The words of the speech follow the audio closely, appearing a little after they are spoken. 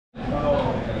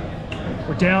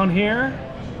We're down here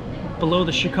below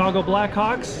the Chicago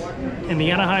Blackhawks and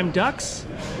the Anaheim Ducks.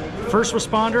 First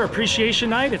Responder Appreciation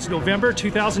Night. It's November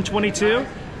 2022.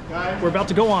 We're about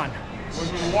to go on.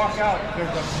 When we walk out,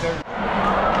 there's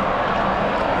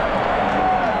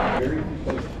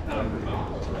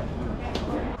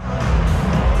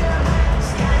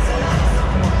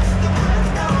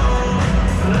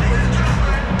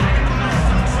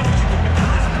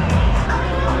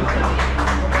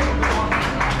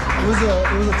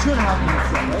It was a 2.5 minute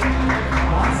set, right?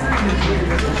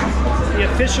 The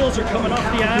officials are coming off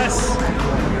the ice.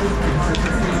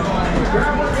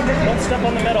 Don't step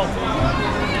on the metal.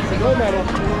 No metal.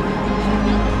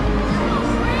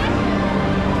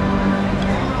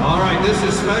 All right, this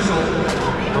is special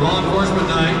for Law Enforcement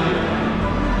Night.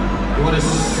 You want to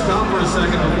stop for a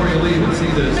second before you leave and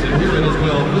see this, and hear it as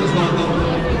well. Please welcome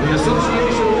the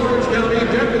Association of Orange County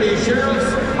Deputy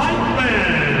Sheriff's Hype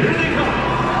Man. Here they come.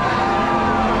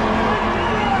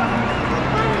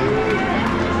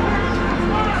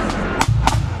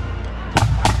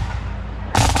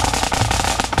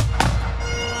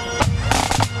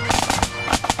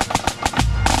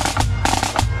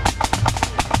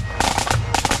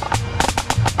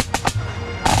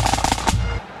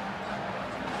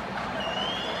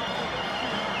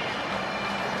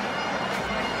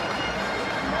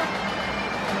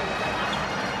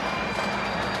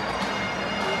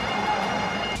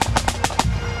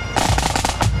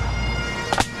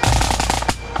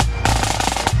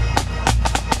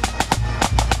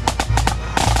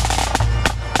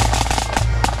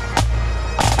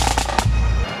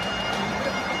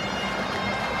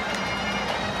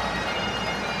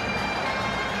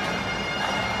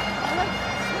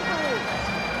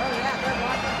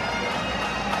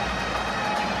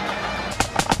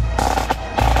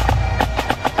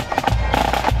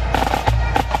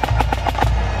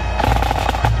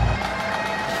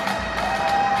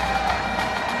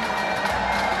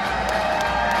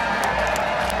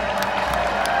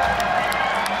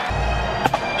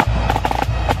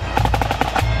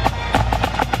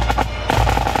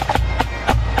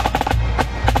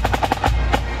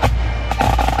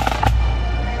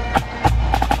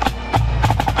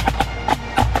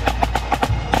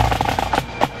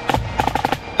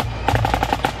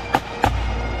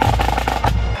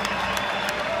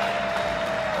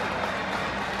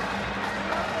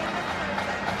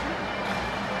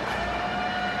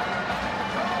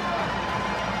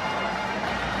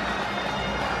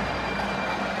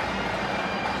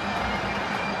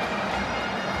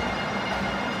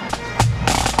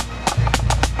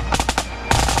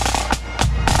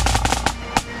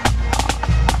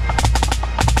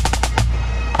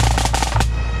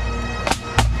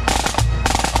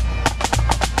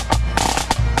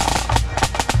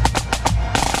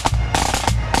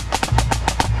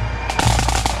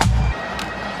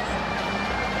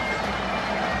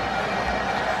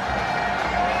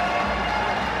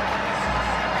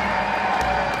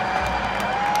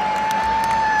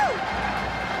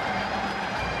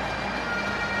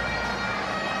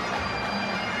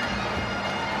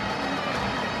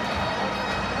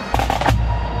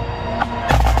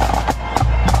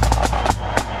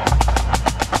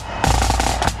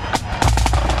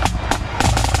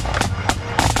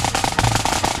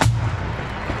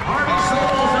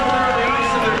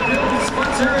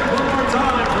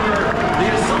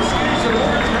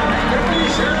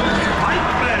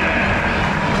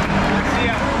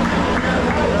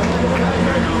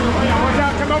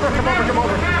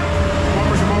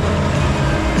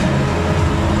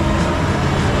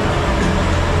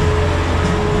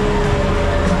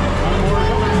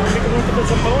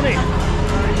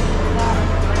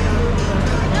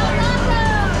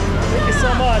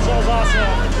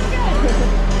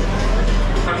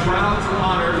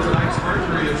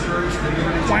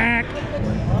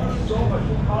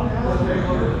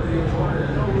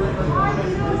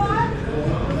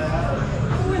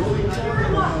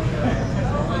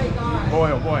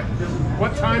 boy, oh boy.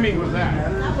 What timing was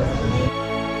that?